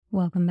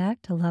Welcome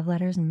back to Love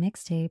Letters and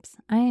Mixtapes.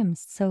 I am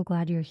so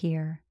glad you're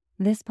here.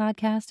 This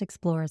podcast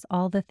explores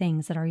all the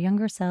things that our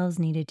younger selves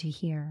needed to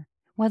hear,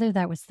 whether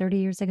that was 30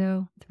 years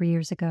ago, 3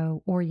 years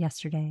ago, or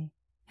yesterday.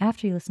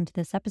 After you listen to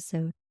this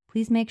episode,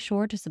 please make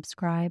sure to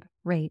subscribe,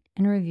 rate,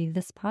 and review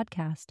this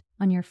podcast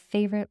on your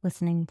favorite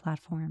listening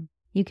platform.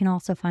 You can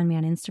also find me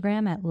on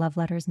Instagram at Love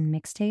Letters and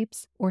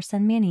Mixtapes or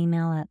send me an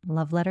email at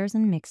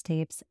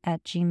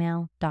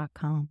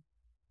lovelettersandmixtapes@gmail.com.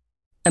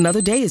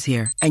 Another day is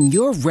here, and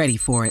you're ready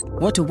for it.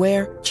 What to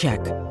wear? Check.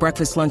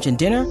 Breakfast, lunch, and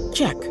dinner?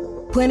 Check.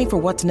 Planning for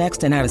what's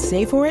next and how to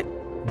save for it?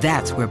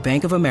 That's where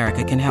Bank of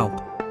America can help.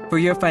 For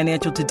your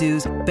financial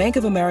to-dos, Bank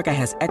of America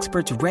has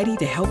experts ready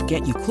to help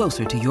get you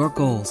closer to your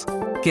goals.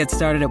 Get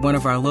started at one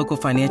of our local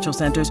financial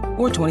centers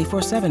or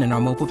 24/7 in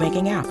our mobile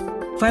banking app.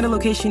 Find a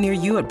location near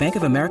you at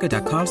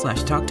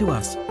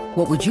bankofamerica.com/talktous.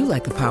 What would you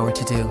like the power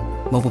to do?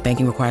 Mobile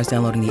banking requires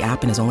downloading the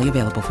app and is only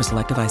available for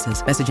select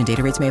devices. Message and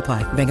data rates may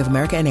apply. Bank of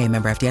America N.A.,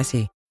 member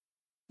FDIC.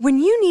 When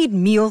you need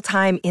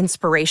mealtime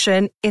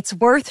inspiration, it's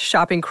worth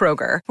shopping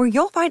Kroger, where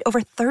you'll find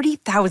over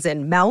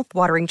 30,000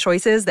 mouth-watering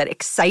choices that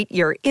excite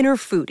your inner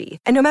foodie.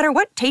 And no matter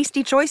what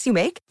tasty choice you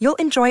make, you'll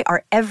enjoy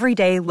our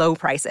everyday low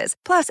prices,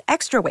 plus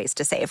extra ways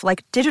to save,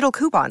 like digital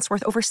coupons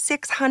worth over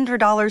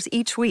 $600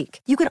 each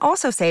week. You can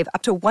also save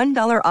up to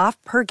 $1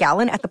 off per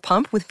gallon at the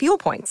pump with fuel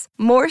points.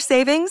 More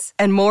savings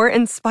and more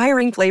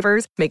inspiring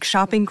flavors make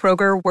shopping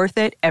Kroger worth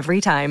it every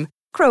time.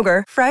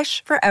 Kroger,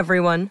 fresh for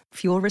everyone.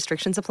 Fuel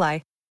restrictions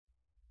apply.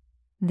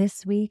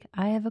 This week,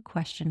 I have a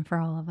question for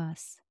all of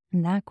us,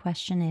 and that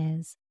question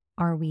is,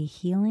 are we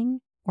healing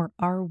or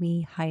are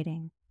we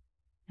hiding?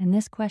 And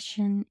this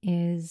question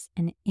is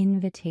an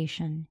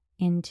invitation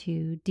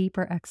into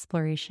deeper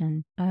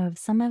exploration of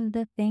some of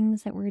the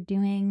things that we're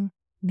doing,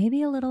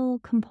 maybe a little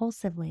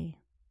compulsively,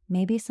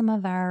 maybe some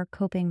of our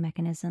coping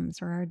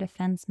mechanisms or our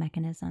defense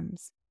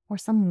mechanisms, or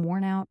some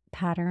worn out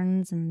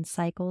patterns and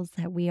cycles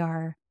that we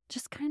are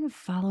just kind of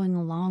following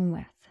along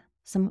with.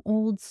 Some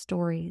old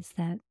stories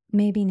that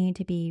maybe need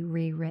to be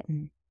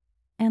rewritten.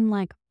 And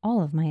like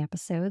all of my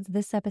episodes,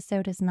 this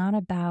episode is not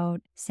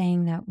about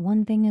saying that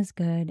one thing is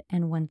good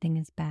and one thing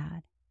is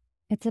bad.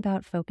 It's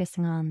about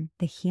focusing on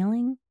the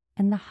healing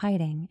and the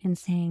hiding and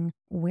saying,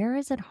 where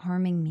is it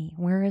harming me?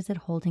 Where is it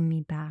holding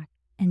me back?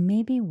 And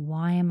maybe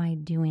why am I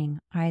doing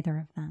either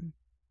of them?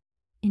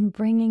 In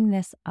bringing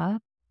this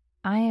up,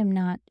 I am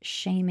not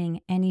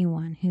shaming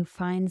anyone who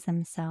finds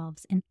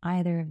themselves in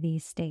either of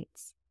these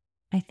states.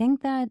 I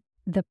think that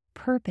the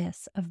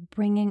purpose of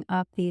bringing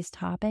up these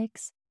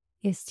topics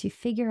is to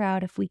figure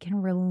out if we can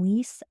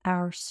release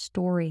our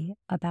story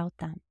about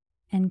them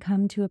and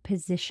come to a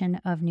position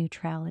of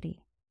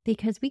neutrality.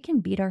 Because we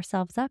can beat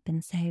ourselves up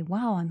and say,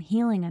 wow, I'm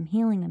healing, I'm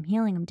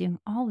doing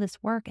all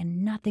this work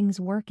and nothing's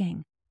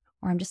working.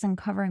 Or I'm just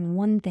uncovering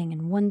one thing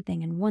and one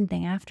thing and one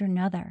thing after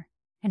another.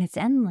 And it's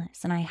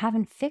endless and I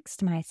haven't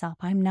fixed myself.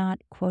 I'm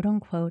not, quote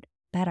unquote,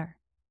 better.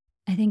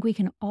 I think we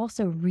can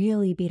also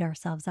really beat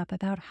ourselves up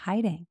about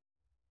hiding.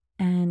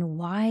 And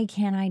why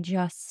can't I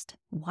just,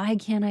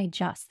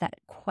 that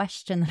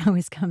question that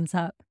always comes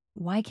up,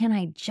 why can't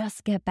I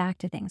just get back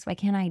to things? Why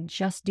can't I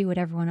just do what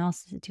everyone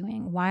else is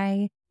doing?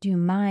 Why do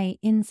my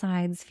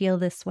insides feel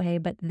this way,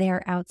 but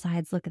their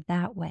outsides look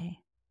that way?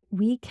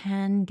 We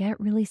can get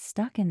really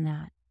stuck in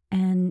that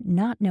and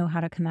not know how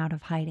to come out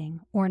of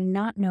hiding or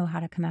not know how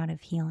to come out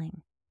of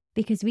healing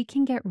because we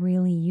can get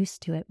really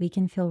used to it. We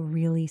can feel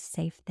really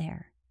safe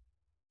there.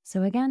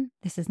 So again,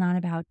 this is not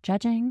about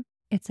judging.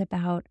 It's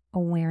about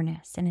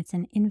awareness, and it's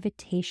an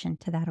invitation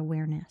to that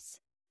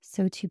awareness.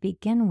 So to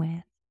begin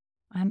with,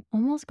 I'm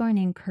almost going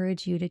to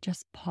encourage you to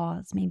just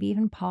pause, maybe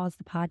even pause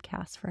the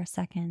podcast for a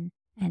second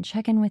and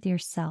check in with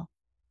yourself.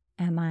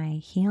 Am I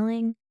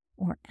healing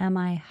or am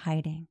I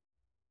hiding?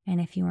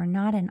 And if you are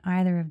not in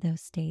either of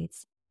those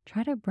states,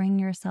 try to bring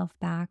yourself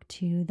back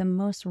to the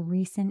most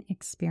recent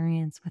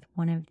experience with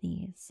one of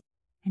these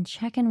and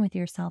check in with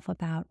yourself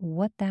about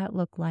what that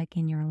looked like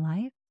in your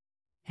life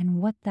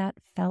and what that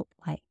felt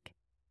like.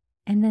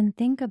 And then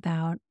think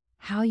about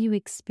how you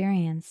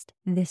experienced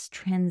this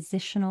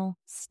transitional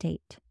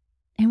state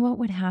and what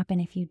would happen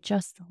if you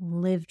just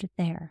lived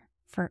there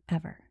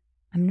forever.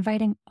 I'm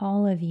inviting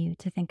all of you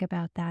to think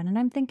about that. And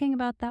I'm thinking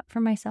about that for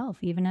myself,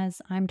 even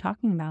as I'm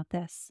talking about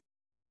this.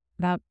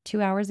 About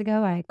 2 hours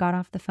ago, I got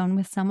off the phone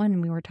with someone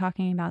and we were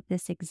talking about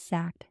this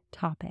exact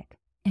topic.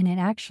 And it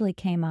actually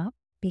came up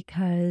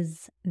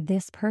because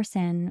this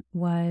person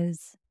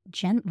was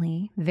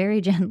gently,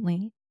 very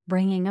gently,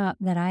 bringing up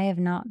that I have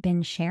not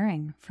been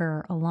sharing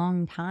for a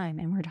long time.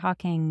 And we're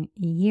talking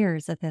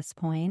years at this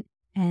point.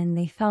 And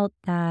they felt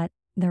that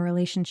the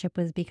relationship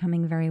was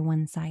becoming very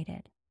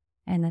one-sided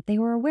and that they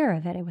were aware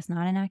of it. It was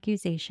not an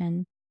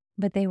accusation,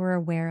 but they were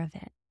aware of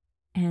it.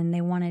 And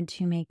they wanted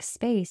to make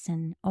space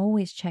and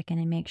always check in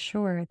and make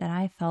sure that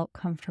I felt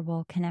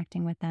comfortable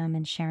connecting with them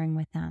and sharing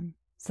with them.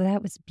 So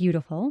that was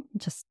beautiful.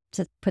 Just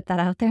to put that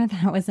out there,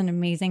 that was an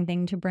amazing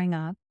thing to bring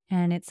up.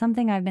 And it's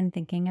something I've been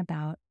thinking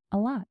about a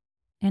lot.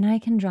 And I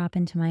can drop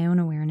into my own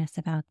awareness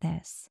about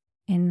this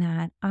in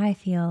that I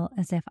feel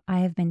as if I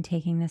have been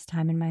taking this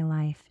time in my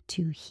life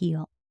to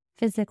heal.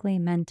 physically,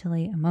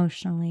 mentally,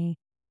 emotionally.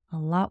 A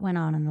lot went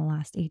on in the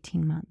last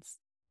 18 months.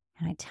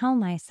 And I tell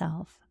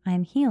myself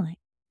I'm healing.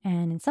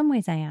 And in some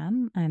ways I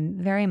am. I'm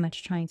very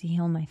much trying to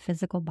heal my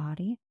physical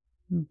body.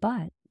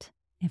 But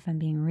if I'm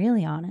being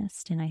really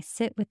honest and I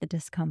sit with the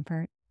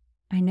discomfort,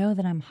 I know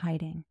that I'm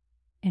hiding.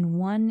 And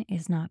one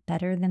is not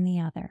better than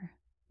the other.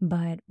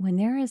 But when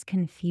there is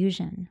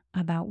confusion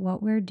about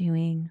what we're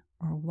doing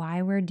or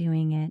why we're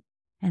doing it,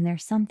 and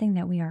there's something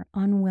that we are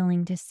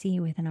unwilling to see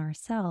within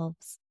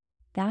ourselves,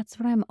 that's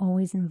what I'm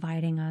always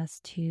inviting us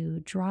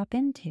to drop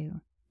into,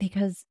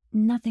 because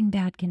nothing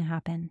bad can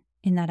happen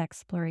in that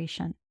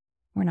exploration.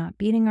 We're not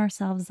beating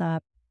ourselves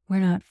up. We're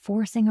not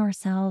forcing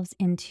ourselves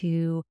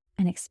into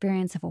an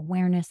experience of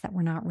awareness that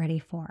we're not ready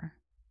for.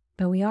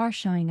 But we are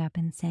showing up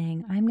and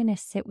saying, I'm going to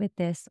sit with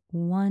this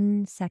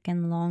 1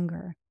 second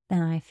longer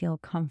than I feel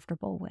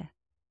comfortable with.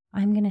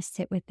 I'm going to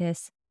sit with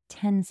this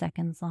 10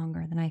 seconds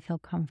longer than I feel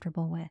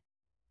comfortable with.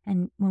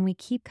 And when we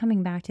keep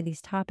coming back to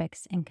these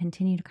topics and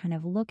continue to kind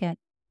of look at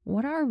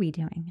what are we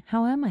doing?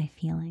 How am I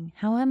feeling?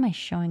 How am I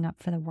showing up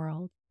for the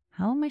world?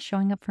 How am I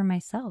showing up for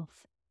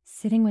myself?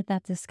 Sitting with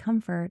that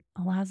discomfort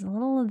allows a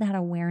little of that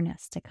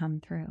awareness to come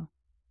through.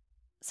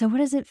 So what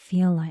does it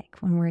feel like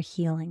when we're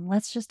healing?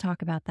 Let's just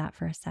talk about that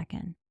for a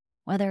second.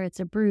 Whether it's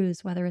a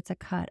bruise, whether it's a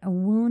cut, a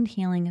wound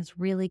healing is a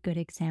really good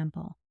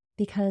example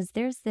because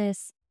there's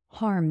this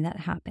harm that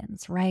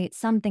happens, right?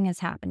 Something has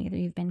happened. Either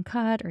you've been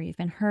cut or you've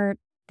been hurt.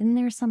 Then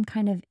there's some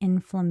kind of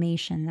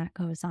inflammation that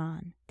goes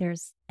on.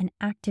 There's an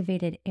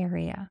activated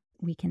area.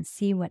 We can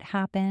see what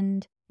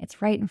happened.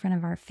 It's right in front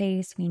of our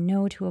face. We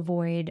know to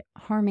avoid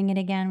harming it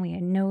again. We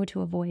know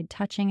to avoid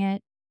touching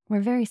it.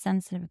 We're very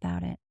sensitive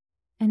about it.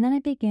 And then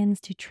it begins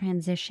to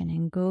transition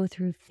and go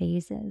through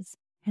phases.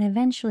 And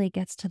eventually it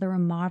gets to the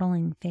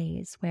remodeling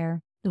phase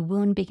where the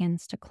wound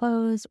begins to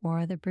close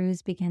or the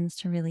bruise begins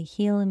to really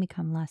heal and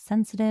become less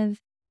sensitive.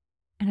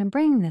 And I'm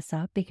bringing this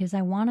up because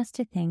I want us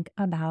to think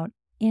about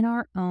in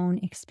our own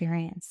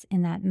experience,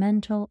 in that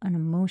mental and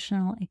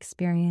emotional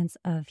experience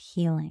of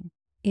healing.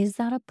 Is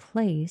that a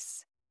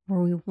place where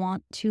we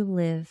want to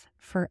live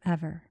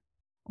forever?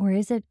 Or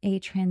is it a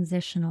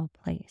transitional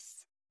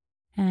place?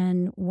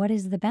 And what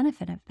is the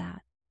benefit of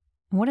that?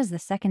 What is the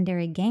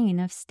secondary gain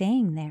of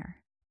staying there?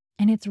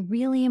 And it's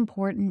really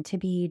important to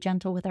be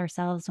gentle with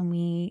ourselves when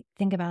we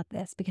think about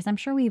this, because I'm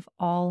sure we've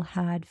all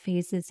had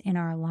phases in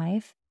our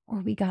life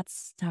where we got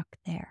stuck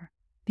there.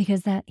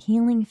 Because that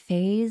healing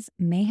phase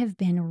may have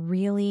been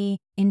really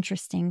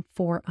interesting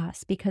for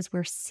us because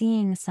we're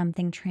seeing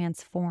something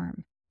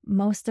transform.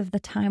 Most of the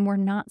time, we're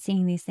not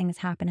seeing these things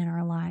happen in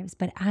our lives.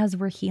 But as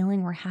we're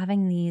healing, we're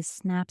having these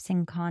snaps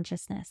in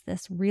consciousness,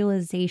 this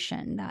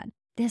realization that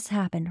this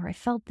happened or I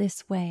felt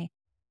this way.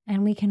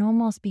 And we can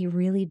almost be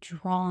really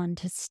drawn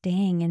to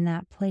staying in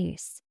that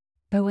place.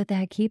 But what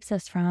that keeps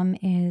us from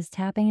is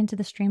tapping into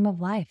the stream of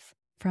life,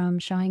 from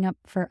showing up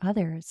for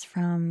others,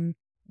 from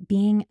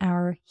being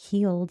our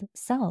healed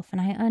self. And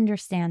I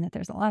understand that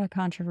there's a lot of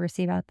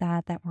controversy about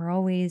that we're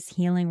always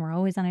healing, we're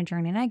always on a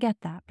journey. And I get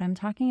that, but I'm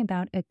talking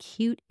about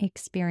acute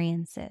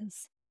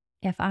experiences.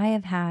 If I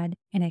have had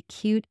an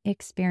acute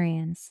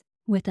experience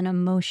with an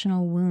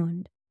emotional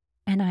wound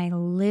and I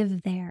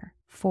live there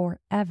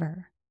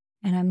forever,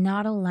 and I'm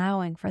not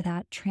allowing for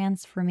that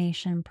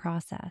transformation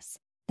process,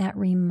 that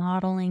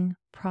remodeling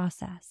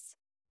process,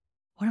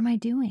 what am I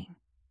doing?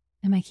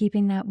 Am I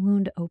keeping that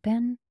wound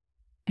open?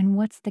 And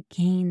what's the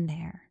gain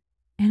there?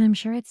 And I'm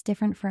sure it's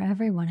different for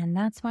everyone. And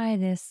that's why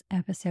this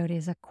episode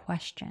is a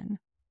question.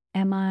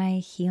 Am I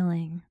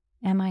healing?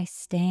 Am I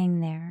staying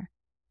there?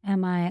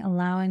 Am I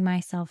allowing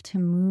myself to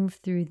move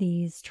through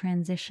these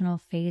transitional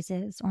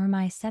phases? Or am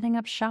I setting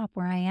up shop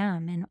where I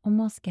am and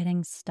almost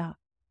getting stuck?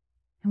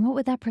 And what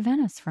would that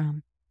prevent us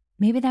from?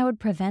 Maybe that would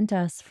prevent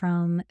us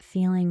from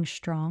feeling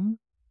strong,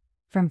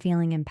 from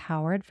feeling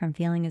empowered, from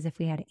feeling as if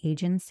we had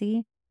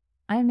agency.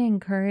 I'm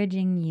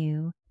encouraging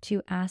you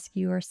to ask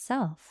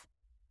yourself,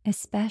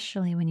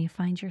 especially when you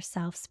find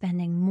yourself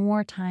spending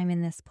more time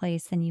in this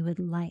place than you would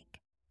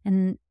like,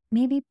 and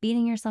maybe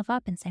beating yourself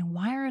up and saying,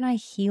 why aren't I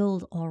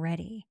healed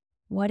already?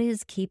 What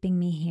is keeping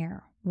me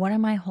here? What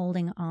am I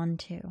holding on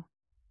to?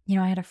 You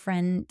know, I had a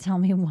friend tell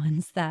me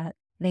once that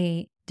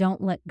they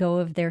don't let go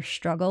of their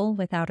struggle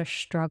without a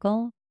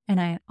struggle. And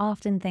I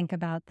often think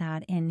about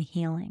that in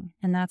healing.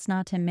 And that's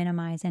not to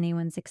minimize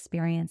anyone's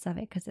experience of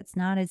it, because it's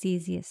not as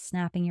easy as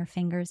snapping your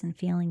fingers and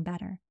feeling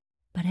better.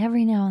 But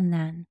every now and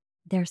then,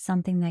 there's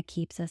something that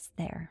keeps us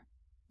there.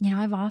 You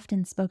know, I've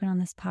often spoken on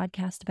this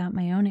podcast about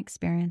my own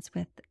experience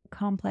with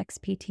complex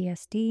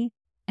PTSD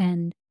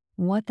and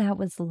what that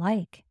was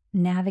like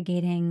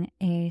navigating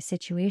a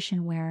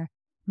situation where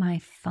my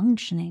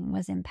functioning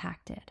was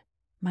impacted.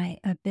 My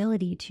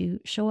ability to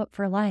show up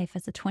for life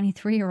as a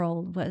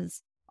 23-year-old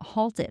was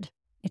halted.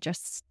 It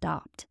just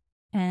stopped.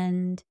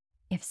 And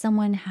if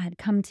someone had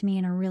come to me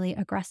in a really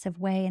aggressive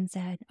way and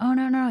said, oh,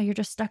 no, you're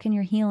just stuck in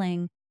your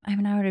healing, I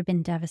would have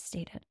been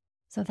devastated.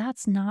 So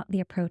that's not the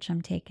approach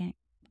I'm taking.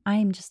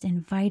 I'm just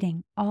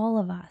inviting all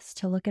of us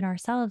to look at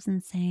ourselves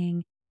and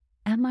saying,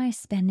 am I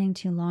spending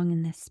too long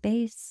in this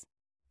space?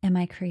 Am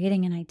I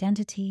creating an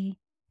identity?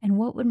 And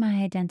what would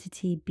my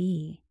identity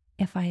be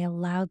if I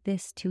allowed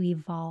this to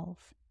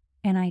evolve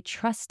and I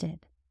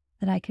trusted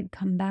that I could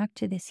come back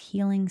to this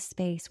healing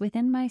space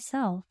within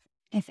myself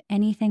if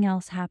anything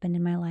else happened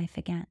in my life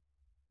again?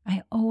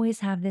 I always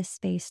have this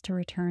space to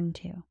return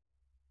to.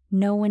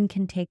 No one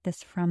can take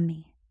this from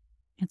me.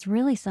 It's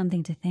really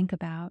something to think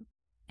about,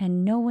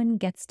 and no one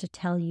gets to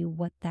tell you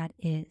what that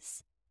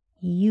is.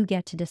 You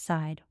get to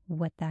decide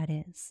what that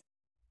is.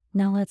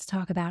 Now let's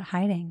talk about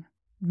hiding.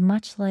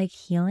 Much like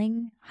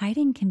healing,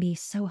 hiding can be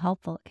so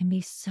helpful. It can be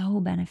so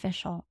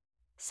beneficial.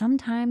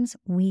 Sometimes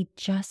we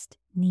just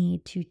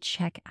need to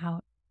check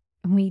out.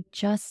 We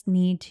just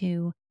need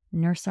to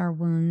nurse our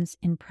wounds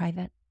in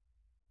private.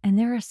 And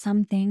there are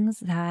some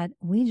things that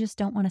we just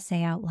don't want to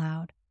say out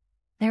loud.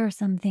 There are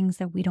some things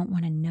that we don't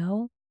want to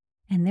know.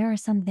 And there are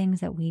some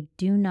things that we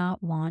do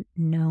not want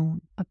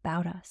known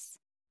about us,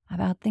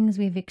 about things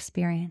we've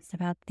experienced,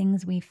 about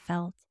things we've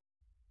felt.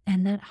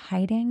 And that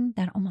hiding,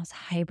 that almost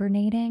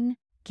hibernating,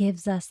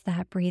 gives us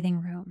that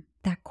breathing room,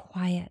 that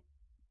quiet.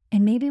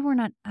 And maybe we're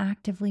not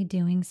actively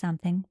doing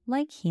something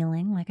like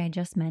healing, like I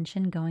just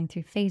mentioned, going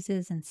through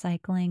phases and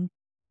cycling.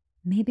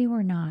 Maybe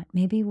we're not.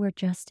 Maybe we're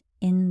just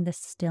in the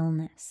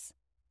stillness.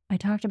 I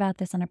talked about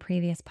this on a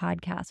previous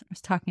podcast. I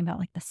was talking about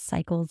like the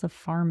cycles of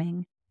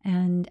farming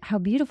and how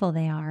beautiful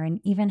they are, and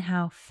even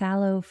how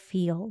fallow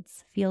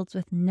fields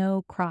with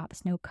no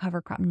crops, no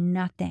cover crop,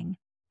 nothing,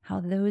 how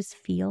those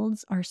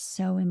fields are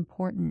so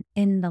important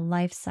in the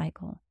life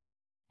cycle.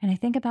 And I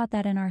think about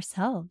that in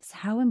ourselves.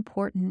 How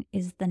important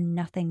is the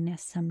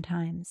nothingness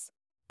sometimes?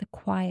 The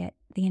quiet,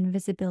 the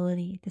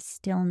invisibility, the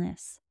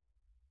stillness.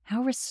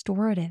 How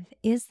restorative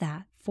is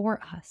that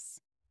for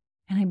us?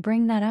 And I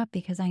bring that up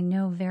because I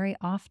know very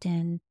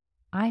often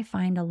I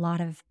find a lot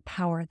of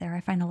power there.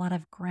 I find a lot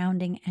of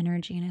grounding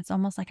energy. And it's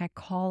almost like I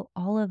call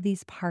all of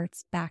these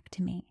parts back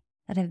to me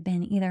that have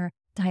been either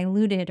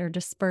diluted or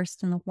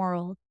dispersed in the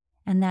world.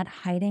 And that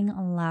hiding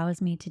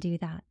allows me to do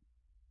that.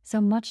 So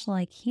much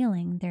like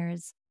healing,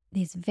 there's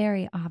these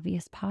very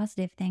obvious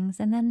positive things,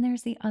 and then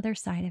there's the other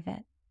side of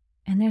it.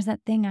 And there's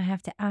that thing I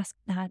have to ask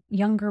that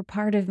younger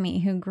part of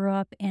me who grew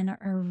up in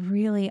a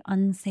really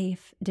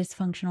unsafe,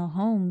 dysfunctional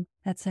home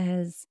that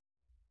says,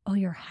 oh,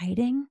 you're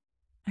hiding?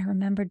 I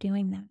remember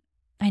doing that.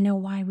 I know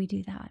why we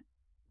do that.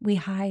 We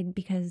hide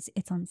because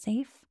it's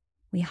unsafe.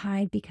 We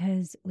hide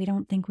because we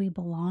don't think we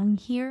belong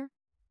here.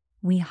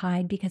 We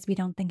hide because we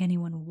don't think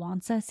anyone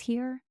wants us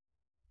here.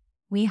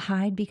 We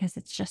hide because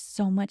it's just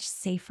so much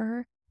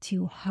safer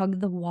to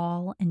hug the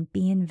wall and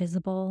be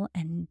invisible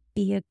and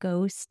be a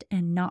ghost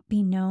and not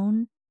be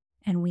known.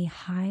 And we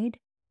hide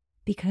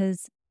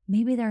because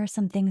maybe there are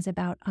some things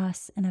about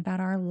us and about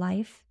our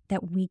life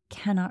that we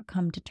cannot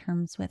come to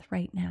terms with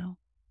right now.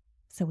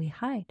 So we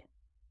hide.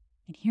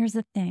 And here's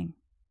the thing.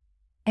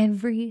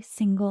 Every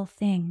single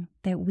thing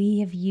that we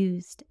have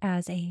used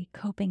as a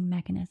coping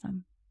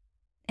mechanism,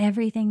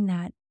 everything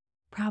that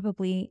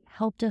probably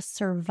helped us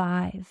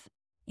survive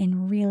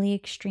in really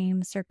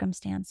extreme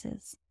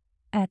circumstances,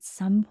 at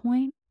some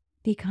point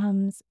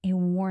becomes a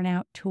worn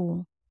out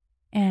tool,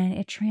 and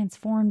it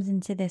transforms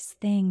into this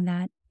thing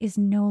that is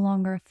no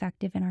longer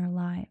effective in our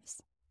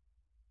lives.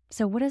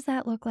 So what does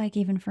that look like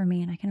even for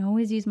me? And I can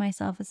always use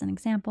myself as an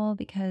example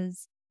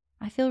because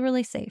I feel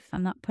really safe.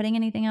 I'm not putting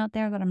anything out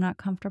there that I'm not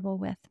comfortable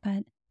with,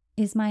 but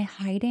is my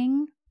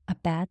hiding a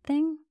bad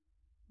thing?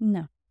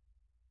 No.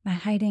 My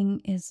hiding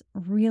is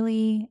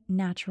really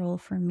natural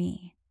for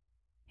me.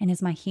 And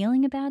is my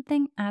healing a bad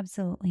thing?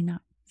 Absolutely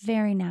not.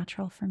 Very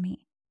natural for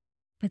me.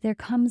 But there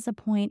comes a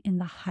point in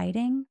the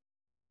hiding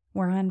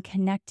where I'm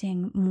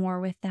connecting more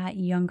with that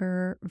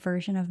younger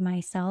version of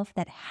myself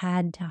that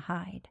had to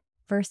hide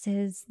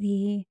versus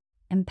the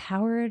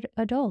empowered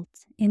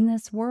adult in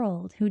this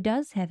world who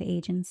does have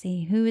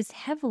agency, who is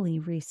heavily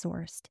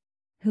resourced,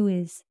 who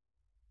is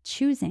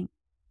choosing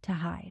to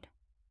hide.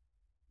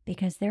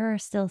 Because there are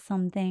still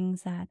some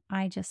things that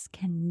I just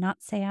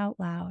cannot say out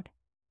loud.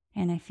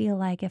 And I feel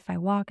like if I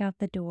walk out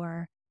the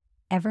door,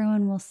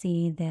 everyone will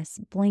see this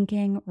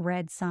blinking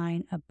red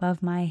sign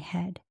above my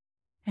head.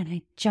 And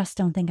I just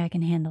don't think I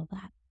can handle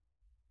that.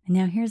 And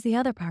now here's the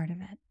other part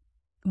of it.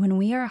 When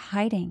we are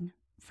hiding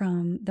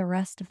from the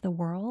rest of the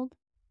world,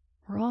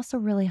 we're also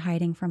really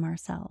hiding from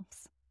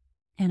ourselves.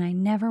 And I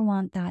never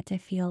want that to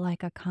feel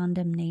like a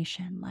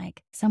condemnation,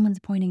 like someone's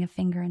pointing a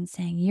finger and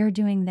saying, you're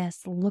doing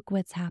this, look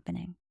what's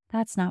happening.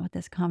 That's not what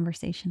this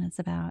conversation is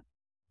about.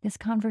 This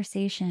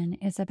conversation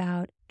is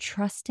about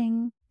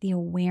trusting the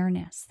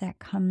awareness that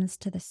comes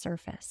to the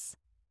surface.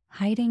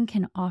 Hiding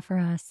can offer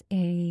us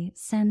a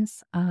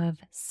sense of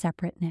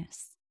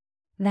separateness,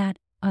 that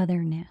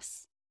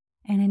otherness.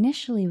 And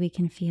initially we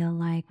can feel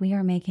like we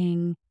are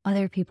making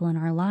other people in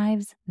our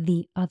lives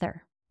the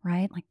other,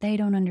 right? Like they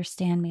don't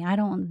understand me. I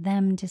don't want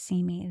them to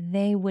see me.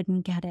 They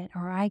wouldn't get it,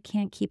 or I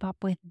can't keep up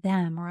with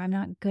them, or I'm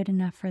not good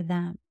enough for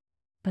them.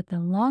 But the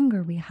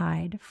longer we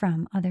hide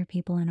from other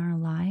people in our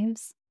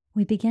lives,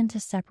 we begin to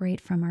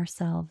separate from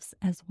ourselves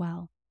as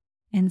well.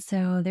 And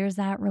so there's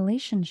that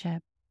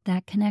relationship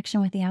that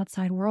connection with the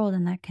outside world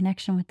and that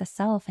connection with the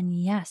self. And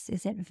yes,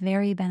 is it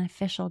very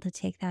beneficial to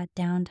take that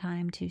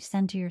downtime, to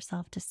center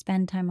yourself, to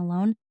spend time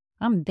alone?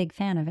 I'm a big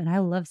fan of it. I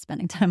love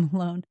spending time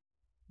alone.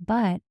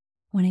 But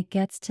when it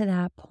gets to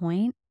that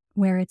point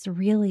where it's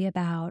really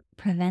about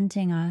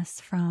preventing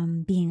us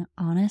from being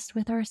honest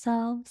with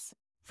ourselves,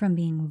 from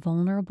being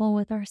vulnerable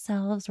with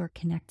ourselves or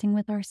connecting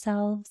with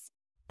ourselves,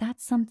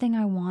 that's something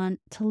I want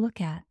to look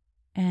at.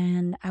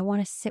 And I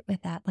want to sit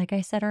with that, like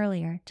I said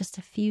earlier, just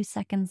a few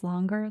seconds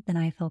longer than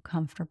I feel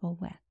comfortable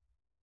with.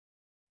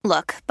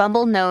 Look,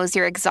 Bumble knows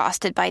you're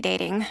exhausted by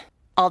dating.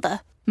 All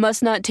the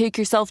must not take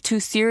yourself too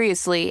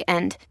seriously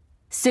and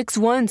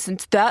 6'1"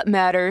 since that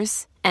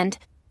matters. And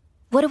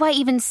what do I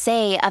even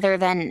say other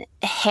than,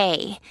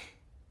 hey?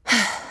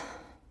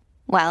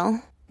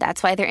 Well,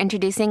 that's why they're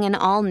introducing an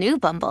all-new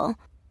Bumble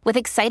with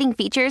exciting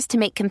features to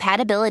make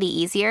compatibility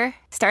easier,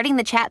 starting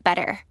the chat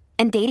better,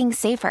 and dating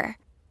safer.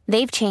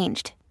 They've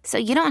changed, so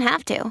you don't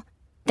have to.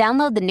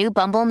 Download the new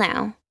Bumble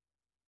now.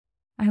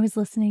 I was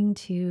listening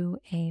to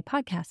a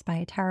podcast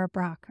by Tara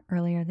Brach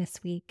earlier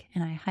this week,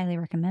 and I highly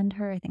recommend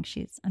her. I think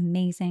she's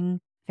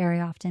amazing. Very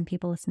often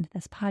people listen to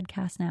this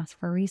podcast and ask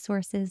for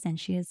resources, and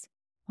she is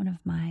one of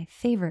my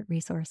favorite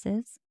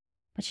resources.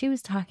 But she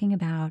was talking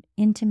about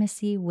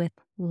intimacy with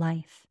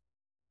life.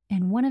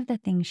 And one of the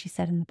things she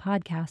said in the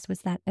podcast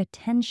was that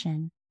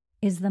attention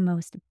is the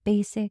most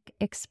basic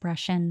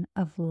expression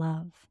of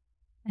love.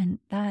 And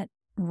that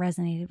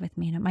resonated with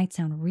me. And it might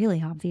sound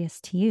really obvious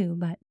to you,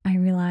 but I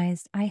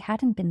realized I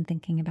hadn't been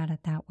thinking about it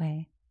that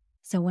way.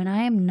 So when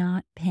I am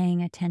not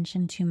paying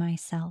attention to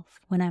myself,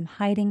 when I'm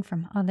hiding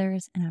from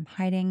others and I'm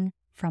hiding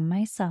from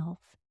myself,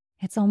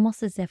 it's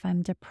almost as if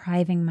I'm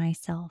depriving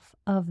myself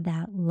of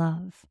that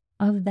love,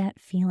 of that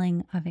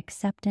feeling of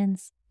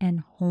acceptance and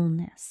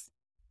wholeness.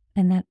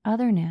 And that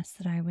otherness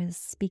that I was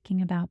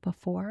speaking about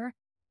before,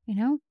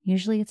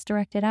 usually it's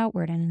directed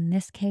outward. And in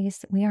this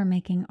case, we are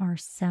making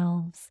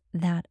ourselves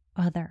that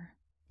other.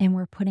 And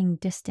we're putting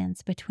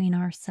distance between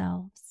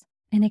ourselves.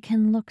 And it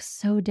can look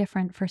so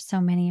different for so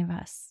many of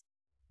us.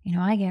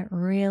 I get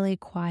really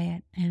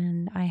quiet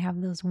and I have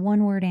those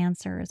one-word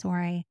answers, or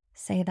I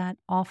say that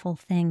awful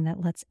thing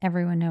that lets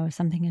everyone know if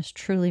something is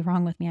truly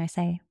wrong with me. I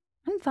say,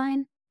 I'm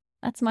fine.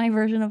 That's my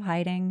version of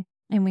hiding.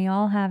 And we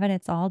all have it.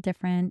 It's all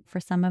different.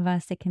 For some of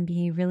us, it can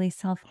be really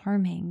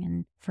self-harming.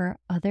 And for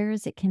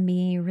others, it can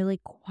be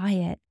really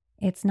quiet.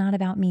 It's not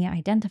about me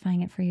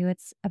identifying it for you.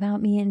 It's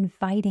about me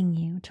inviting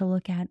you to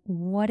look at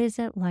what is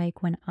it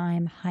like when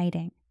I'm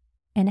hiding?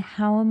 And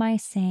how am I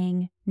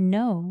saying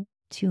no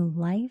to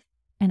life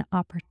and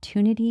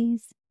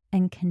opportunities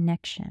and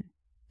connection?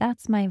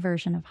 That's my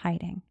version of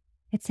hiding.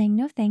 It's saying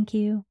no, thank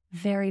you,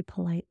 very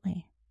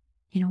politely.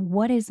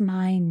 What is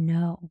my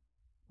no?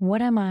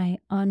 What am I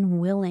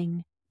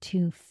unwilling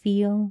to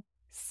feel,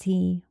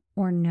 see,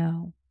 or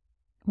know?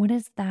 What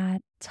is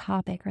that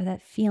topic or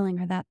that feeling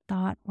or that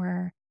thought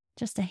where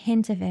just a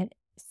hint of it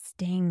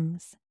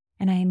stings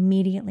and I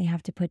immediately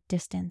have to put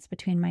distance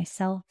between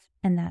myself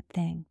and that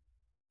thing?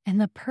 And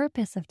the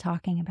purpose of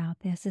talking about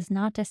this is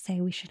not to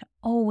say we should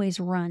always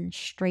run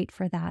straight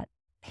for that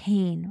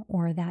pain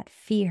or that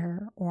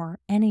fear or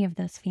any of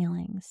those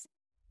feelings.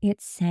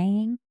 It's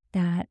saying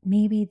that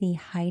maybe the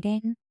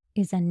hiding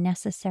is a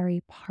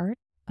necessary part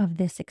of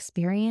this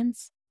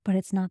experience, but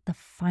it's not the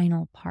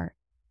final part.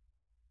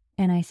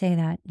 And I say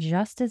that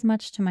just as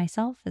much to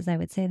myself as I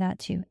would say that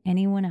to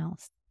anyone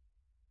else.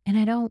 And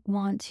I don't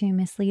want to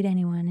mislead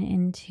anyone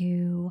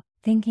into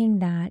thinking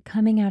that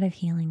coming out of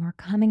healing or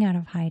coming out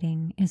of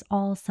hiding is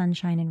all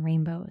sunshine and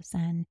rainbows,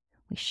 and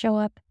we show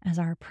up as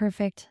our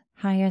perfect,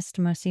 highest,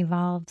 most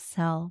evolved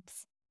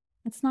selves.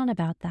 It's not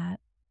about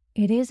that.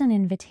 It is an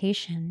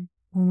invitation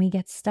when we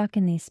get stuck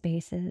in these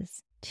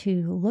spaces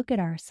to look at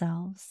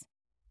ourselves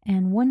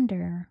and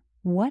wonder,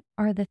 what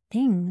are the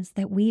things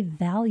that we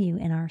value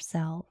in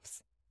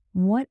ourselves?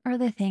 What are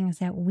the things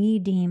that we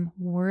deem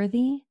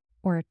worthy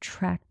or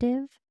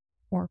attractive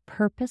or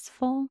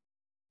purposeful?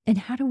 And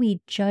how do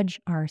we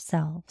judge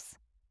ourselves?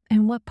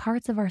 And what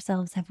parts of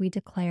ourselves have we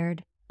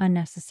declared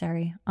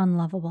unnecessary,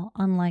 unlovable,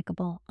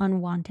 unlikable,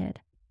 unwanted?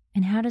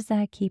 And how does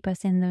that keep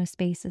us in those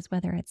spaces,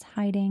 whether it's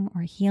hiding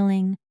or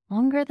healing,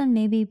 longer than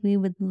maybe we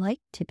would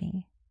like to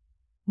be?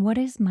 What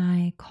is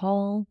my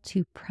call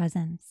to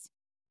presence?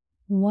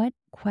 What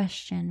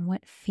question,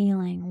 what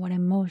feeling, what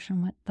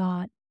emotion, what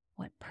thought,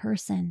 what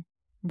person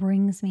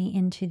brings me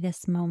into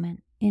this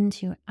moment,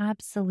 into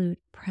absolute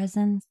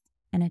presence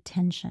and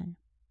attention?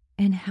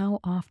 And how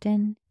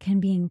often can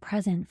being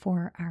present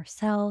for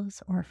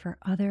ourselves or for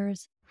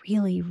others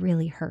really,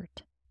 really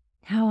hurt?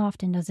 How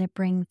often does it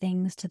bring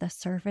things to the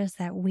surface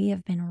that we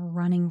have been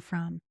running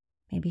from,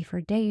 maybe for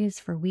days,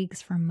 for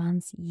weeks, for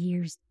months,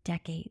 years,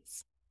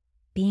 decades?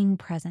 Being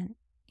present,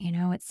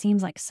 it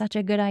seems like such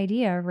a good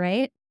idea,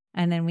 right?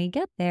 And then we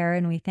get there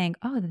and we think,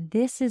 oh,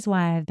 this is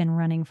why I've been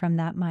running from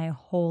that my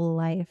whole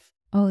life.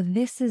 Oh,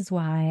 this is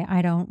why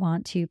I don't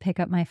want to pick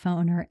up my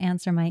phone or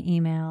answer my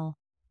email.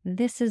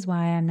 This is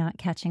why I'm not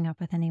catching up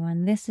with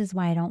anyone. This is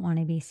why I don't want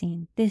to be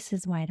seen. This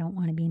is why I don't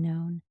want to be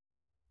known.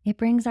 It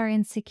brings our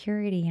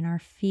insecurity and our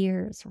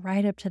fears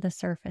right up to the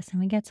surface, and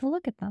we get to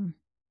look at them.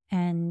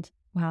 And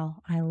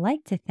while I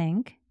like to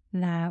think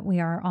that we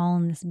are all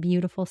in this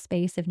beautiful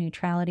space of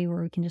neutrality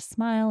where we can just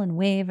smile and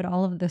wave at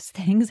all of those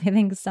things, I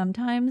think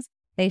sometimes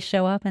they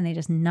show up and they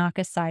just knock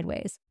us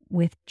sideways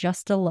with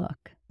just a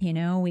look.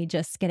 We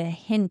just get a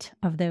hint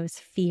of those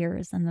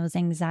fears and those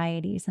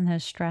anxieties and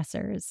those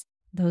stressors,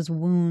 those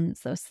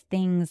wounds, those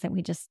things that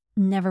we just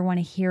never want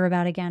to hear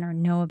about again or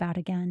know about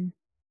again.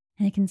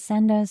 And it can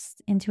send us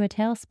into a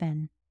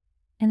tailspin.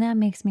 And that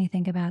makes me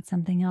think about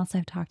something else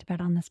I've talked about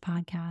on this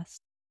podcast: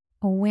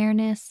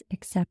 awareness,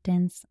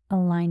 acceptance,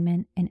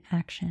 alignment, and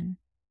action.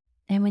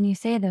 And when you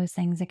say those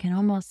things, it can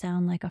almost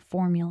sound like a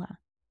formula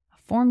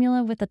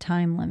with a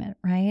time limit,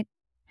 right?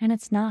 And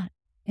it's not.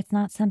 It's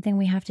not something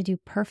we have to do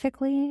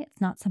perfectly.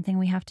 It's not something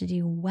we have to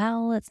do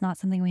well. It's not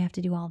something we have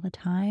to do all the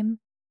time.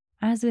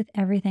 As with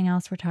everything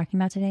else we're talking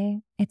about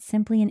today, it's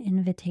simply an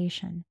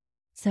invitation.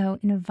 So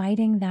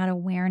inviting that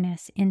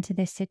awareness into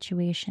this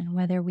situation,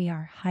 whether we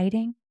are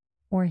hiding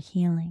or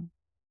healing,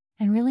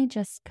 and really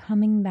just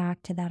coming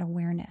back to that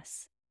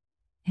awareness.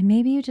 And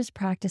maybe you just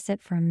practice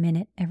it for a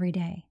minute every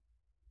day,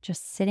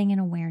 just sitting in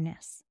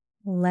awareness,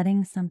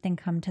 letting something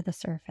come to the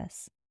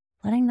surface,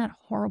 letting that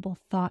horrible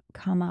thought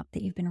come up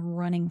that you've been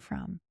running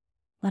from,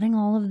 letting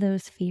all of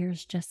those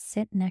fears just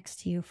sit next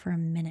to you for a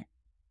minute.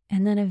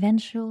 And then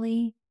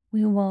eventually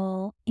we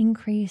will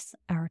increase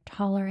our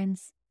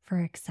tolerance for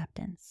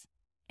acceptance.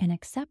 And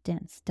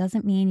acceptance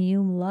doesn't mean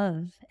you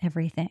love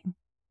everything.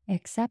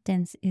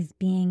 Acceptance is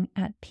being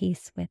at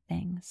peace with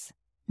things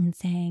and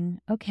saying,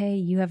 okay,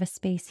 you have a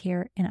space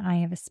here and I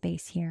have a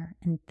space here,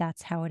 and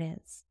that's how it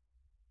is.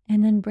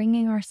 And then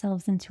bringing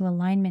ourselves into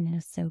alignment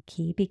is so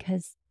key,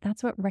 because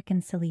that's what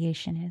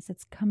reconciliation is.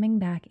 It's coming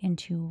back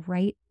into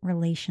right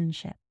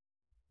relationship.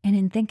 And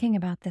in thinking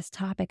about this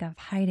topic of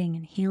hiding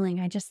and healing,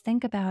 I just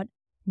think about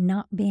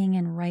not being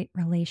in right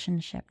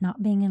relationship,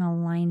 not being in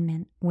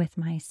alignment with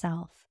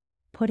myself,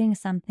 putting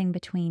something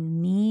between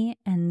me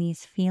and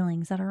these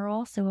feelings that are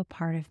also a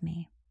part of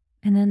me.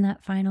 And then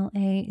that final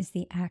A is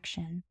the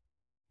action.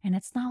 And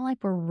it's not like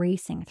we're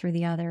racing through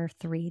the other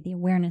three, the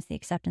awareness, the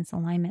acceptance,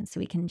 alignment,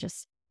 so we can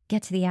just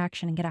get to the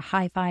action and get a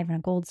high five and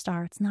a gold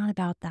star. It's not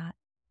about that.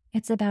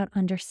 It's about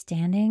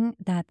understanding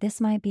that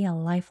this might be a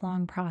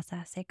lifelong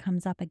process. It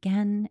comes up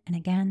again and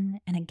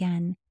again and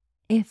again.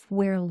 If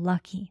we're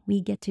lucky,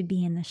 we get to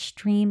be in the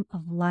stream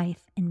of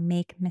life and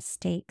make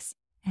mistakes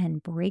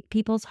and break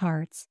people's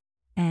hearts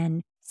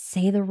and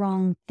say the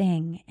wrong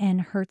thing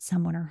and hurt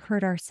someone or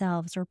hurt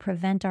ourselves or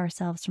prevent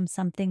ourselves from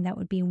something that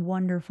would be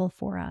wonderful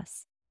for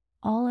us.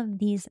 All of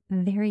these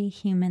very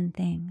human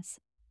things.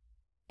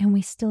 And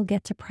we still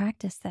get to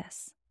practice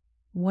this.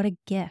 What a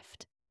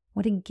gift.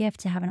 What a gift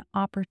to have an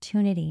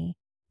opportunity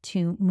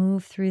to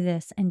move through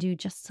this and do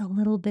just a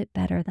little bit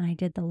better than I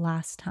did the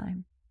last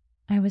time.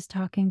 I was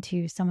talking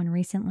to someone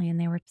recently and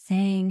they were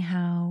saying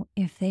how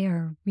if they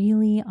are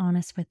really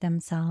honest with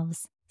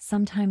themselves,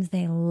 sometimes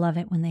they love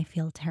it when they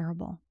feel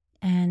terrible.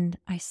 And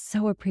I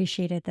so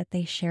appreciated that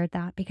they shared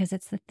that, because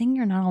it's the thing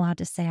you're not allowed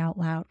to say out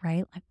loud,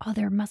 right? Like, oh,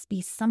 there must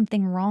be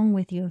something wrong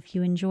with you if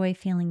you enjoy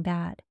feeling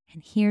bad.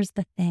 And here's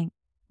the thing.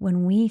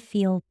 When we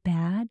feel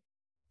bad,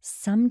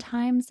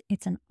 sometimes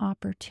it's an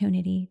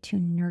opportunity to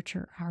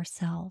nurture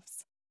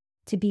ourselves,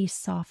 to be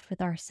soft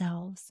with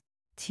ourselves,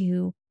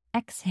 to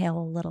exhale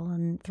a little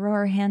and throw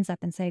our hands up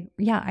and say,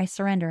 yeah, I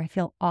surrender. I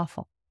feel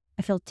awful.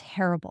 I feel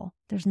terrible.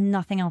 There's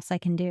nothing else I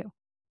can do.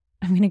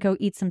 I'm going to go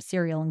eat some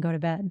cereal and go to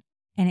bed.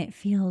 And it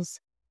feels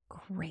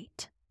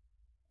great.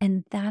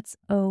 And that's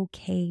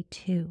okay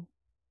too.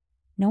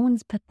 No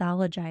one's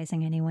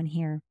pathologizing anyone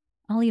here.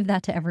 I'll leave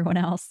that to everyone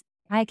else.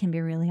 I can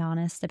be really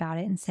honest about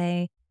it and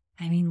say,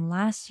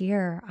 last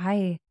year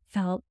I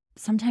felt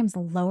sometimes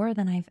lower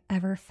than I've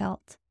ever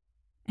felt.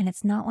 And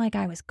it's not like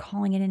I was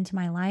calling it into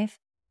my life,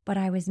 but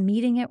I was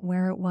meeting it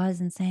where it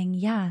was and saying,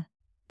 yeah,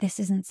 this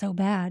isn't so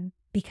bad,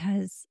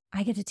 because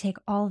I get to take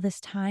all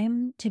this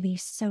time to be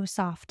so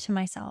soft to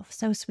myself,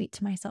 so sweet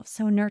to myself,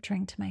 so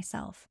nurturing to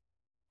myself.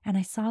 And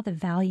I saw the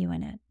value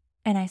in it.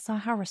 And I saw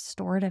how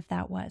restorative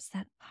that was,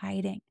 that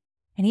hiding.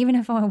 And even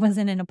if I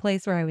wasn't in a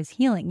place where I was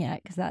healing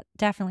yet, because that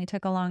definitely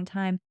took a long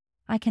time,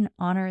 I can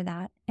honor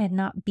that and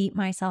not beat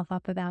myself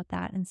up about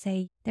that and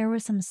say there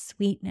was some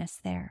sweetness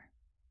there.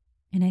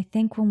 And I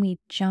think when we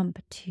jump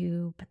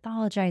to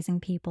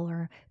pathologizing people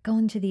or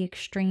going to the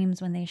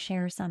extremes when they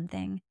share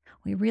something,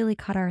 we really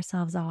cut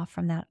ourselves off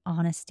from that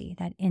honesty,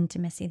 that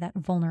intimacy, that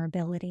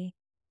vulnerability,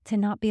 to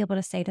not be able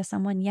to say to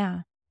someone,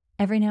 yeah,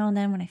 every now and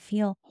then when I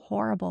feel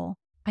horrible,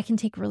 I can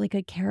take really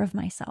good care of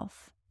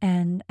myself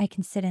and I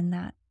can sit in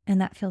that. And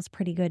that feels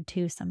pretty good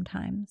too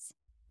sometimes.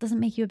 It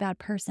doesn't make you a bad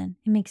person.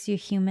 It makes you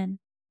human.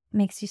 It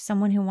makes you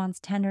someone who wants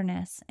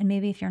tenderness. And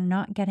maybe if you're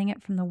not getting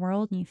it from the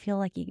world and you feel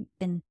like you've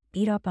been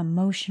beat up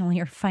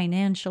emotionally or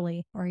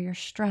financially, or you're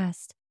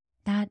stressed,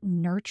 that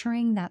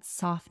nurturing, that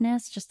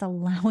softness, just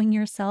allowing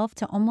yourself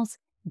to almost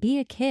be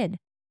a kid,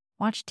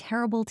 watch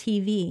terrible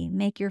TV,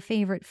 make your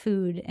favorite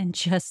food, and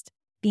just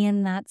be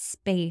in that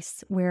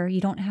space where you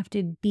don't have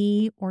to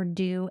be or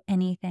do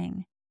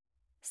anything.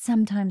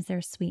 sometimes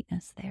there's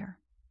sweetness there.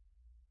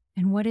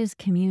 And what does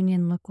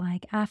communion look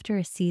like after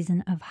a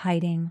season of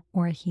hiding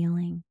or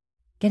healing?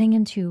 Getting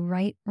into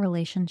right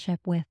relationship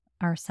with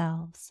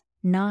ourselves,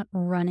 not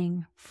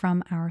running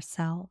from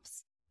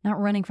ourselves, not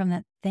running from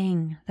that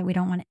thing that we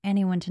don't want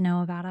anyone to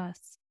know about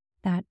us.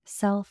 That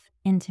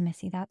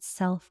self-intimacy, that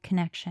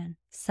self-connection,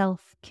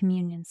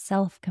 self-communion,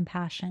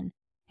 self-compassion,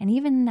 and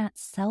even that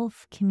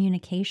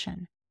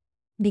self-communication.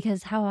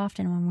 Because how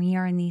often when we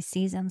are in these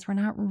seasons, we're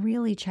not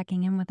really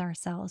checking in with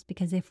ourselves,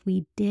 because if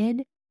we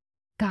did,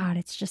 God,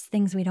 it's just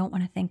things we don't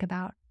want to think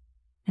about.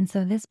 And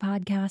so this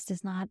podcast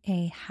is not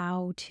a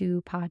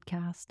how-to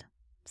podcast.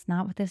 It's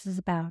not what this is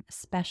about,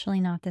 especially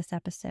not this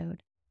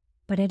episode.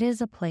 But it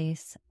is a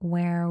place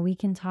where we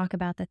can talk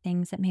about the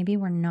things that maybe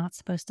we're not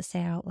supposed to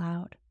say out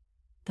loud,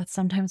 that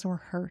sometimes we're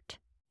hurt,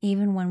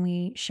 even when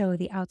we show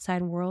the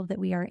outside world that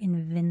we are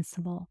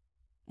invincible.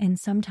 And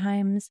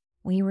sometimes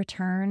we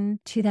return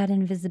to that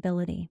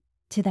invisibility,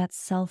 to that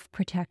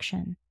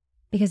self-protection,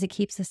 because it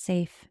keeps us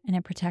safe and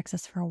it protects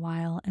us for a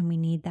while, and we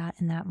need that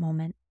in that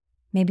moment.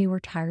 Maybe we're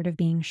tired of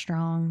being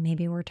strong.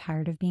 Maybe we're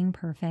tired of being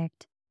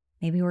perfect.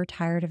 Maybe we're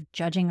tired of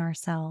judging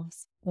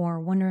ourselves or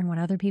wondering what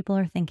other people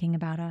are thinking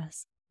about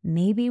us.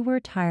 Maybe we're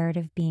tired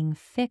of being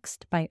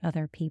fixed by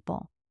other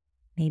people.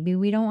 Maybe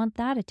we don't want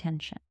that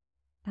attention.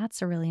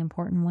 That's a really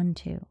important one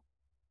too.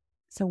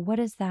 So what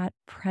does that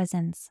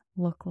presence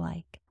look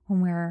like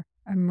when we're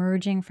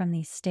emerging from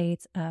these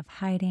states of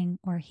hiding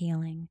or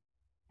healing,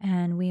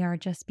 and we are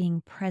just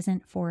being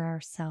present for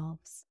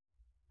ourselves?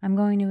 I'm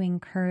going to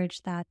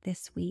encourage that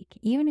this week.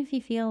 Even if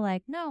you feel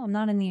like, no, I'm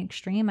not in the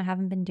extreme, I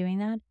haven't been doing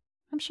that.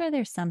 I'm sure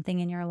there's something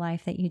in your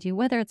life that you do,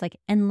 whether it's like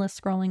endless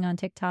scrolling on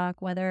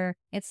TikTok, whether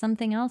it's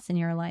something else in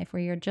your life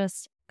where you're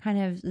just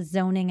kind of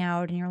zoning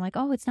out and you're like,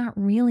 oh, it's not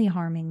really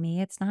harming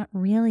me. It's not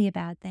really a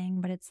bad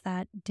thing, but it's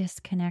that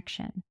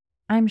disconnection.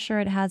 I'm sure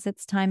it has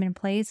its time and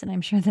place, and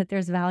I'm sure that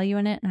there's value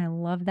in it, and I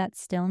love that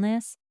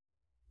stillness,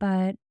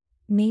 but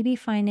maybe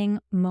finding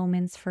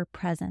moments for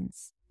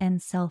presence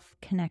and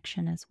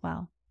self-connection as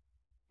well.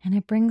 And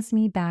it brings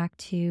me back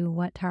to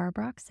what Tara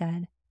Brach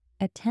said.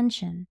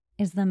 Attention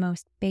is the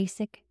most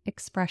basic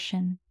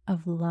expression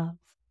of love.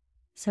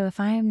 So if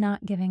I am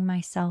not giving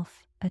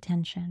myself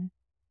attention,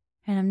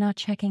 and I'm not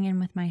checking in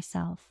with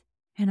myself,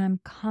 and I'm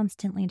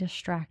constantly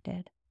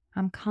distracted,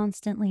 I'm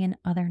constantly in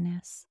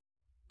otherness,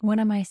 what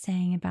am I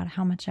saying about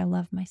how much I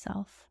love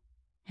myself?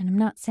 And I'm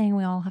not saying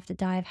we all have to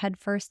dive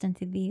headfirst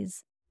into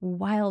these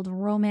wild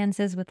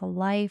romances with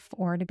life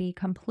or to be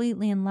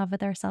completely in love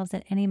with ourselves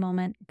at any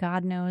moment.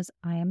 God knows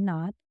I am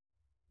not.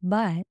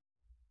 But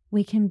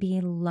we can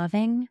be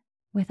loving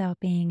without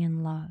being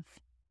in love.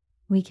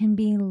 We can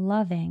be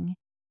loving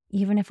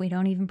even if we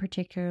don't even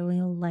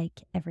particularly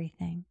like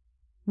everything.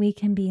 We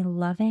can be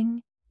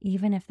loving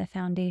even if the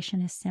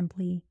foundation is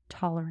simply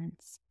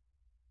tolerance.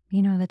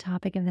 You know, the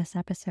topic of this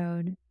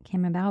episode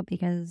came about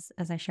because,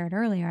 as I shared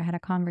earlier, I had a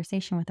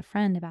conversation with a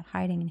friend about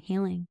hiding and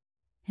healing.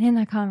 And in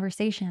that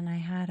conversation, I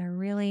had a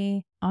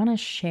really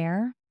honest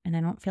share, and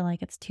I don't feel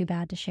like it's too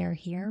bad to share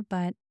here,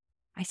 but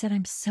I said,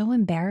 I'm so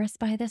embarrassed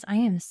by this. I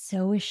am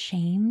so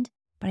ashamed,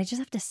 but I just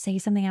have to say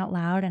something out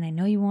loud, and I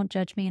know you won't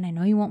judge me, and I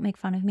know you won't make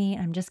fun of me,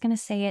 and I'm just going to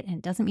say it, and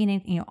it doesn't mean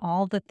anything,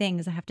 all the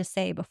things I have to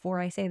say before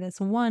I say this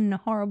one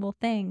horrible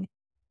thing.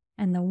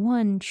 And the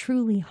one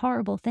truly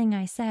horrible thing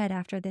I said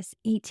after this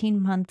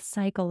 18-month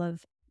cycle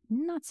of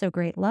not so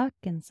great luck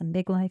and some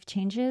big life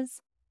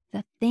changes,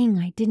 the thing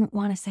I didn't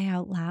want to say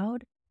out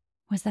loud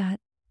was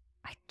that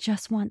I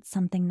just want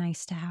something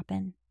nice to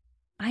happen.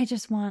 I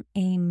just want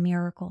a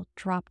miracle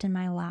dropped in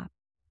my lap.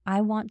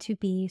 I want to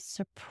be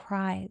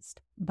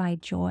surprised by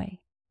joy.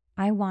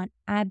 I want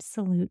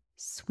absolute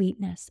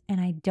sweetness,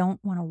 and I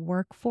don't want to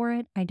work for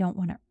it. I don't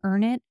want to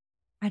earn it.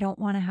 I don't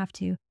want to have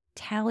to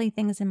tally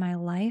things in my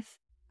life.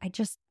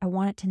 I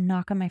want it to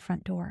knock on my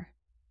front door.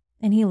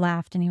 And he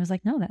laughed and he was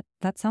like, no,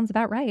 that sounds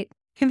about right.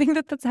 I think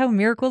that's how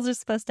miracles are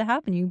supposed to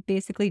happen. You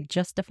basically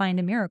just defined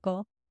a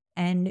miracle,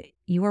 and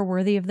you are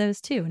worthy of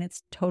those too. And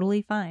it's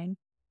totally fine.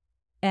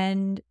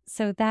 And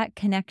so that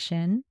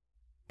connection,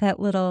 that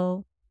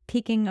little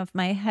peeking of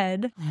my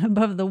head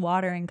above the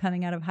water and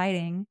coming out of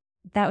hiding,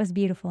 that was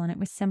beautiful. And it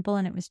was simple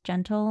and it was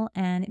gentle.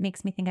 And it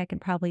makes me think I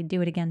could probably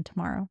do it again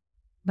tomorrow.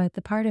 But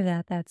the part of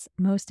that that's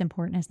most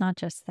important is not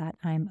just that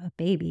I'm a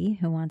baby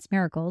who wants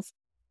miracles.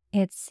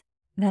 It's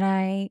that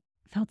I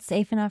felt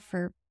safe enough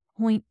for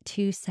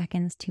 0.2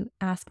 seconds to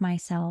ask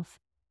myself,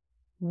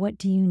 what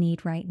do you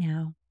need right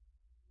now?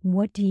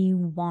 What do you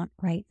want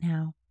right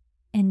now?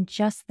 And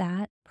just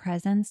that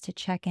presence to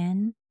check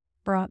in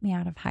brought me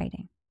out of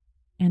hiding.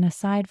 And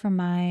aside from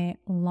my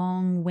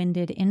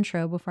long-winded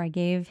intro before I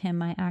gave him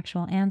my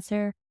actual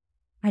answer,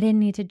 I didn't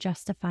need to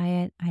justify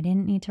it. I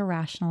didn't need to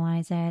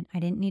rationalize it. I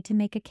didn't need to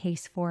make a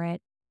case for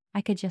it. I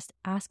could just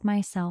ask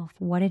myself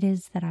what it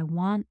is that I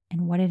want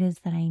and what it is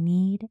that I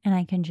need, and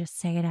I can just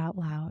say it out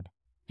loud.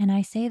 And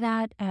I say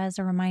that as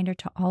a reminder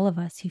to all of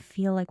us who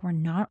feel like we're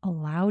not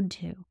allowed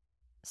to.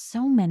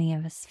 So many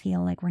of us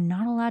feel like we're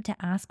not allowed to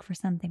ask for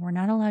something. We're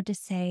not allowed to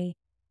say,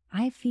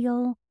 I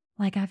feel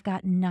like I've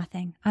got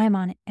nothing. I'm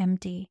on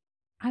empty.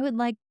 I would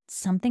like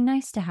something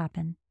nice to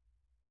happen.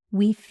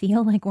 We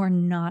feel like we're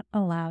not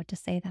allowed to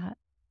say that.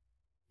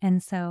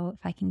 And so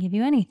if I can give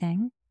you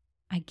anything,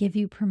 I give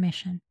you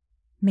permission.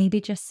 Maybe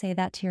just say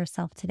that to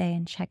yourself today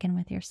and check in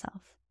with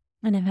yourself.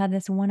 And I've had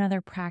this one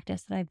other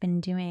practice that I've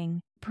been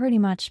doing pretty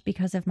much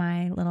because of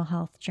my little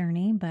health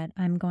journey, but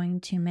I'm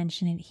going to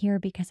mention it here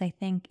because I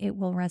think it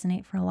will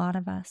resonate for a lot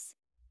of us.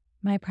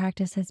 My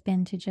practice has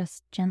been to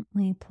just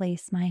gently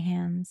place my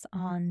hands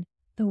on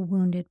the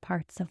wounded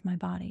parts of my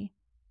body.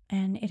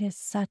 And it is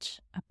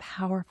such a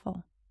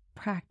powerful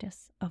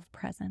practice of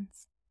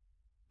presence.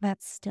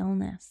 That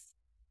stillness,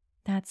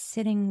 that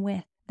sitting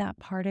with that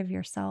part of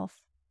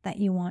yourself that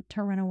you want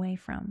to run away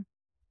from,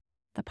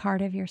 the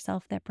part of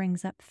yourself that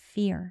brings up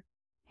fear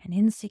and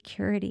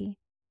insecurity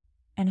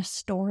and a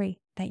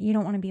story that you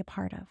don't want to be a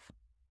part of.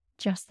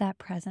 Just that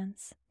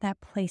presence,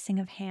 that placing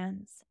of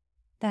hands,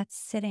 that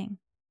sitting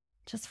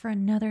just for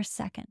another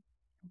second,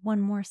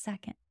 one more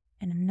second,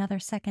 and another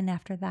second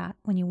after that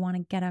when you want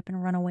to get up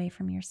and run away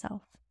from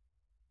yourself.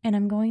 And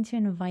I'm going to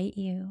invite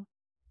you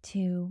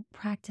to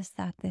practice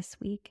that this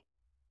week.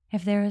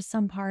 If there is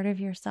some part of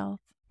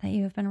yourself that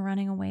you have been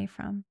running away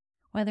from,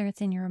 whether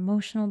it's in your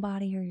emotional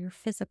body or your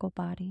physical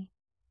body,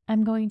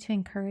 I'm going to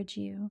encourage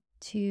you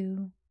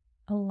to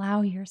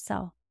allow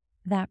yourself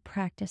that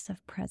practice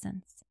of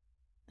presence.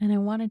 And I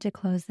wanted to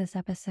close this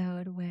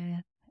episode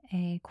with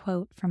a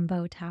quote from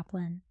Bo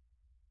Taplin.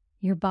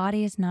 Your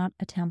body is not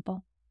a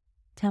temple.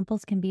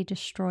 Temples can be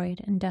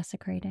destroyed and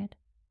desecrated.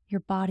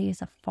 Your body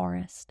is a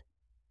forest.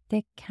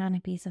 Thick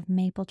canopies of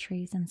maple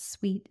trees and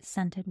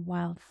sweet-scented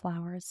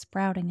wildflowers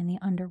sprouting in the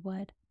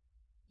underwood.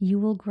 You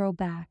will grow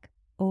back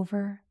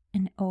over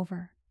and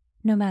over,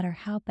 no matter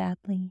how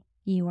badly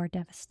you are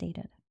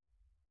devastated.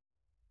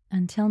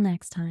 Until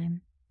next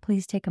time,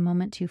 please take a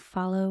moment to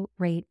follow,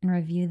 rate, and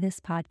review this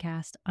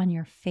podcast on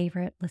your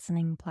favorite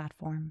listening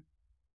platform.